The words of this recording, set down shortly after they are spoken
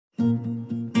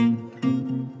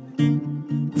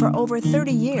For over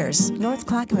 30 years, North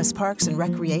Clackamas Parks and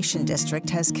Recreation District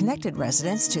has connected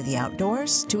residents to the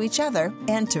outdoors, to each other,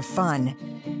 and to fun.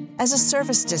 As a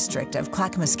service district of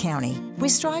Clackamas County, we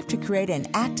strive to create an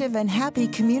active and happy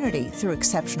community through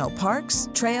exceptional parks,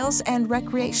 trails, and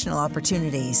recreational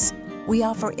opportunities. We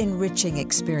offer enriching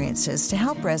experiences to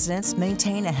help residents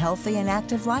maintain a healthy and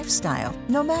active lifestyle,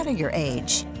 no matter your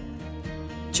age.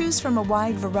 Choose from a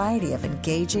wide variety of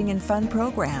engaging and fun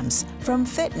programs, from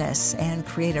fitness and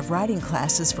creative writing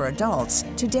classes for adults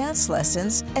to dance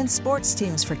lessons and sports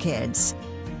teams for kids.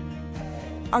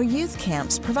 Our youth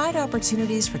camps provide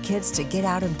opportunities for kids to get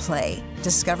out and play,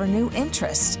 discover new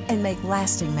interests, and make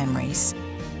lasting memories.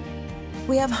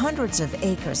 We have hundreds of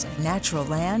acres of natural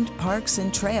land, parks,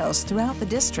 and trails throughout the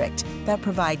district that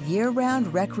provide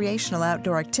year-round recreational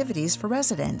outdoor activities for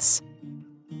residents.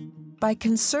 By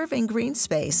conserving green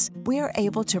space, we are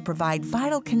able to provide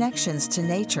vital connections to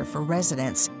nature for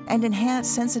residents and enhance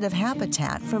sensitive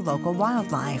habitat for local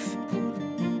wildlife.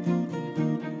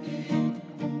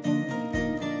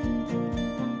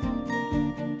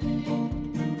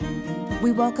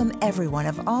 We welcome everyone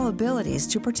of all abilities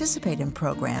to participate in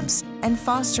programs and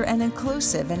foster an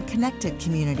inclusive and connected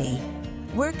community.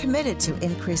 We're committed to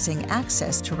increasing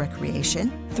access to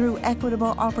recreation through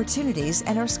equitable opportunities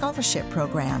and our scholarship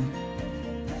program.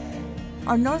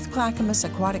 Our North Clackamas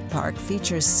Aquatic Park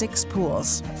features 6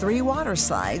 pools, 3 water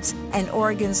slides, and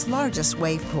Oregon's largest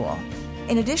wave pool.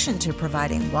 In addition to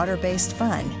providing water-based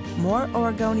fun, more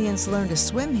Oregonians learn to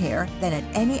swim here than at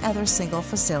any other single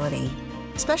facility.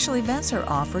 Special events are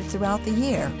offered throughout the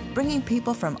year, bringing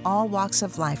people from all walks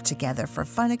of life together for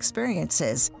fun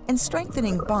experiences and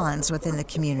strengthening bonds within the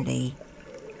community.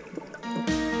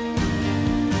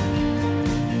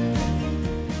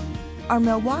 Our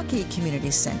Milwaukee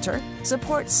Community Center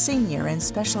supports senior and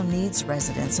special needs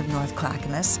residents of North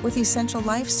Clackamas with essential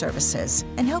life services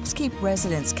and helps keep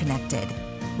residents connected.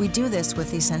 We do this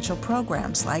with essential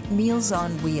programs like Meals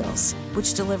on Wheels,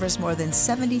 which delivers more than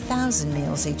 70,000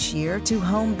 meals each year to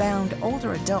homebound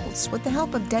older adults with the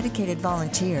help of dedicated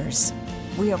volunteers.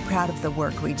 We are proud of the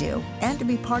work we do and to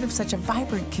be part of such a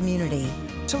vibrant community.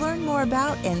 To learn more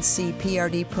about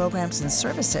NCPRD programs and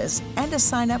services and to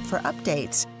sign up for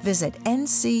updates, visit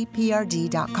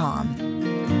ncprd.com.